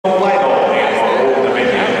Mimmo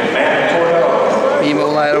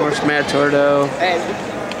Lytle versus Matt Tourdot.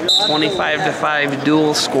 25-5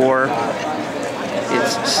 dual score.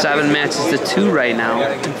 It's 7 matches to 2 right now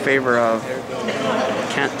in favor of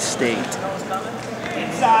Kent State.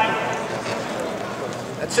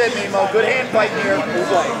 That's it, Mimmo. Good hand fighting here.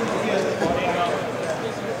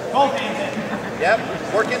 Yep.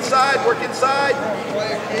 Work inside. Work inside.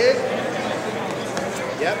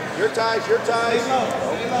 Yep. Your ties. Your ties.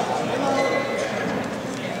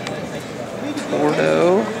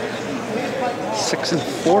 Tourdot,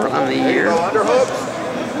 6-4 on the year.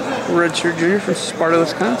 Redshirt junior from Sparta,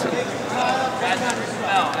 Wisconsin.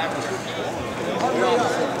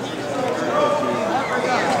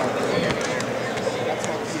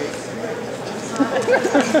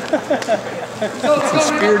 Some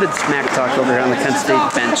spirited smack talk over here on the Kent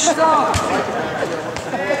State bench.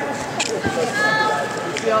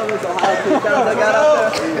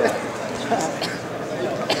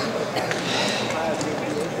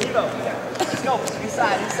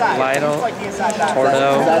 Lytle,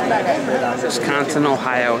 Tourdot, Wisconsin,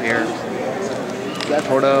 Ohio here.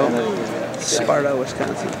 Tourdot, Sparta,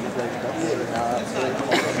 Wisconsin.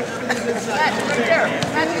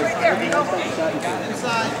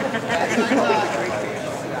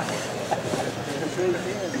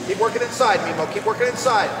 Keep working inside, Mimmo. Keep working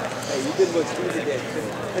inside.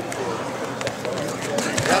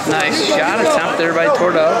 Nice shot attempt there by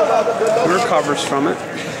Tourdot. He recovers from it.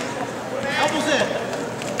 Elbows in.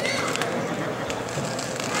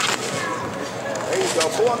 There you go.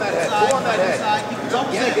 Pull on that head. Pull on that head.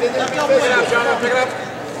 Yeah, get in there. Pick it up, John. Pick it up.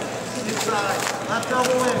 Inside. Left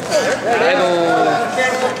elbow in. Lytle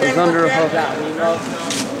is under a hook.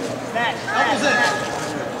 Elbows in.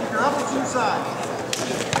 Keep your elbows inside.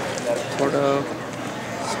 Tourdot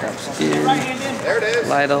steps in. There it is.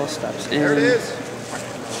 Lytle steps in. There it is.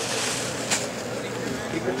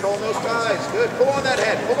 Keep controlling those ties. Good. Pull on that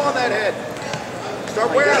head. Pull on that head.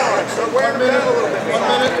 Start wearing on it. Start wearing them down a little bit. 1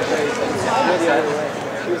 minute.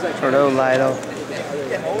 Tourdot, Lytle.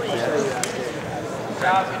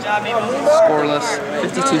 Good job, Mimmo. Scoreless.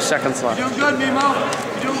 52 seconds left. You're doing good, Mimmo.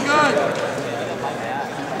 You're doing good.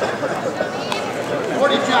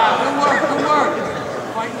 Good job. Good work. Good work.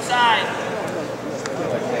 Fight inside.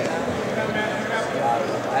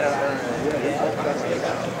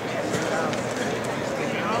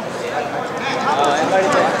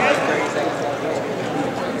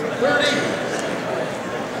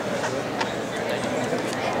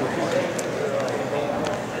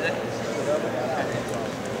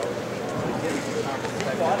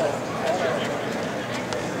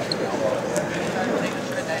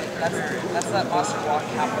 That's that monster walk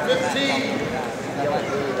happening.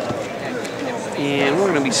 And we're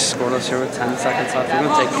going to be scoreless here with 10 seconds left. We're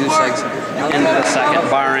going to take goose eggs into the second,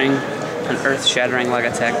 barring an earth-shattering leg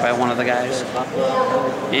attack by one of the guys.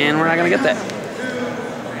 And we're not going to get that.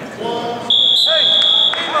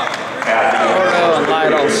 Tourdot and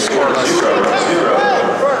Lytle scoreless.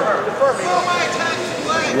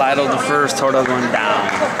 Lytle defers, Tourdot going down.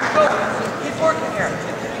 Keep working here.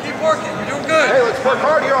 Keep working. You're doing good. Hey, let's work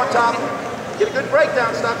hard here on top. Get a good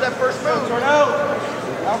breakdown. Stop that first move.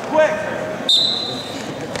 Now quick.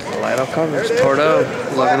 Lytle covers. Tourdot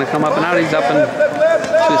looking to come up and out. He's up and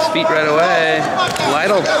to his feet right away.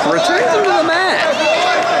 Lytle returns him to the mat.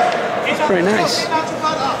 That's pretty nice.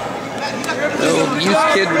 The old youth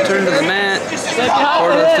kid returned to the mat.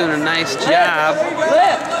 Tourdot's doing a nice job.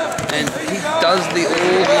 And he does the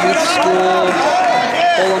old youth school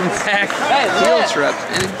pull him back heel trip.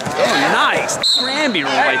 And nice Scramby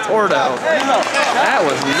roll by Tourdot. That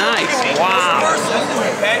was nice. Wow.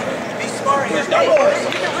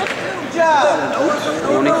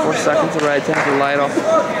 24 seconds of right time for Lytle.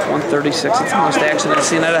 136. It's the most action I've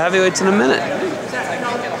seen out of heavyweights in a minute.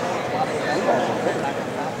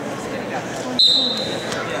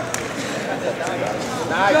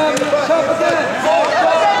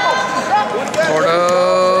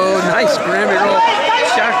 Tourdot, nice Scramby roll.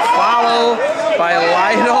 Check follow by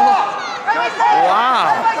Lytle.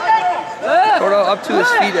 Wow. Tourdot up to his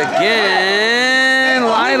feet again.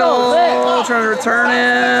 Lytle trying to return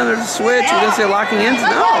him. There's a switch. We're going to say locking in.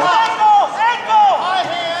 No.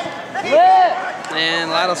 And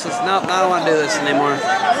Lytle says, nope, I don't want to do this anymore.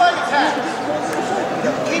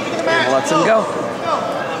 And lets him go.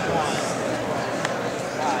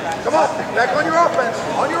 Come on. Back on your offense.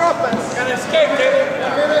 On your offense. Got to escape, David.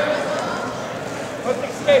 Put the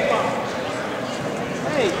escape on.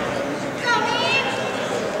 Hey.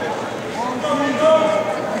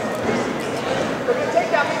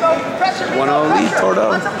 1-0 lead,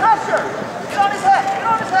 Tourdot. Get on his head. Get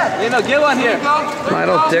on his head. Mimmo, get one here.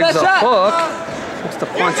 Lytle digs a hook. Wants to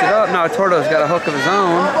punch it up. Now Tourdot's got a hook of his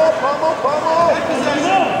own.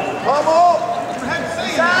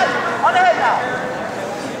 On the head now.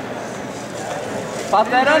 Pop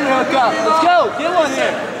that underhook up. Let's go. Get one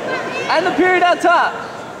here. And the period out top.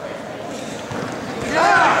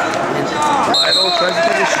 Lytle tries to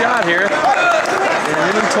take a shot here. And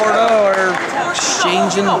him and Tourdot are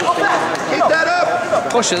exchanging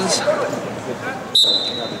pushes.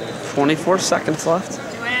 24 seconds left.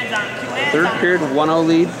 Third period, 1-0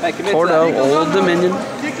 lead. Tourdot, Old Dominion.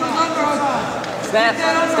 Snap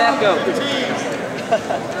go.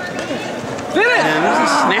 Finish! And there's a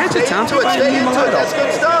snatch attempt by Mimmo. That's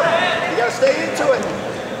good stuff. You gotta stay into it.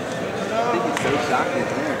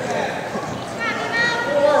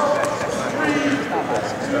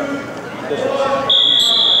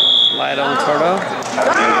 Lytle and Tourdot.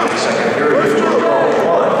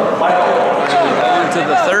 Going to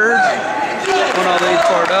the third. 1-0 lead,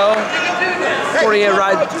 Tourdot.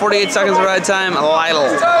 48 seconds of ride time. Lytle.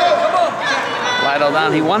 Lytle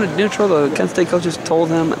down. He wanted neutral. The Kent State coaches told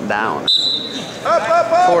him down.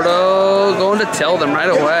 Tourdot going to tell them right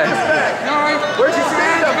away. Where's your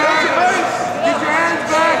hands back? Get your hands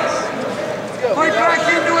back. Fight back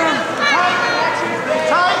into him.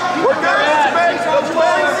 Tight. Work out in space.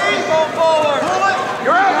 Go forward.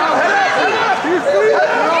 You're out now. Head up.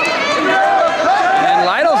 And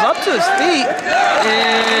Lytle's up to his feet.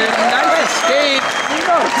 And nice escape.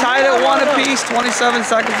 Tied at 1 apiece. 27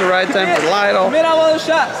 seconds of ride time for Lytle. Come in on one of those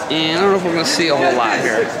shots. And I don't know if we're going to see a whole lot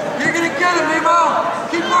here. You're going to get him, Mimmo.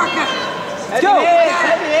 Keep working. Let's go.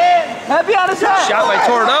 Happy on his side. Shot by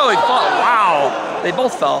Tourdot. He fell. Wow. They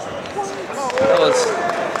both fell. That was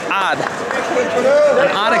odd.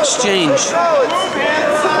 An odd exchange.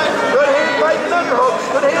 Good hand fighting underhooks.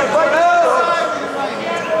 Good hand fighting underhooks.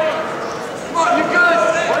 Come on, you're good.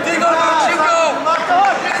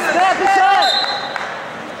 Snap inside.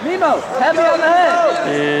 Mimmo, heavy on the head.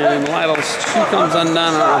 And Lytle's shoe comes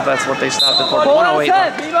undone. I don't know if that's what they stopped it for. Pull on his 108.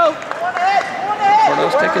 head, Mimmo.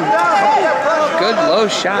 Tourdot's taking good low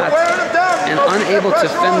shots and unable to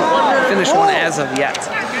finish one as of yet.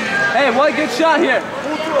 Hey, one good shot here.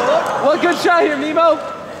 One good shot here, Mimmo.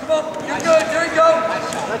 Come on, you're good. There you go.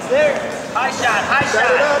 That's there. High shot, high Set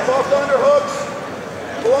it up off the underhooks.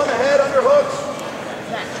 Go on the head, underhooks.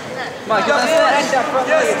 Come on, get that snatch.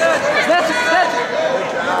 Snatch it.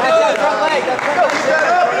 That's that front leg.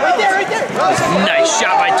 Right there. Nice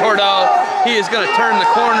shot by Tourdot. He is going to turn the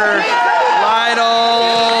corner.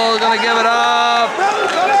 Lytle going to give it up.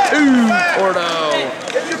 Ooh, Tourdot.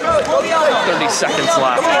 30 seconds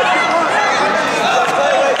left.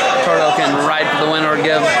 Tourdot can ride for the win or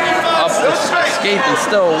give up the escape and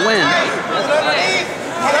still win. Get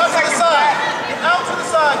out to the side. Get out to the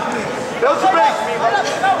side. Build your base,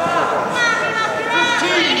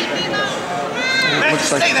 It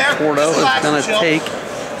looks like Tourdot is going to take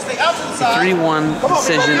a 3-1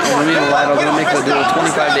 decision over Mimmo. Lytle going to make it do a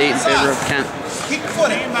 25-8 in favor of Kent. Keep your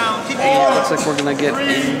foot in. And it looks like we're going to get a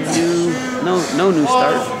no new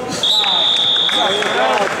start.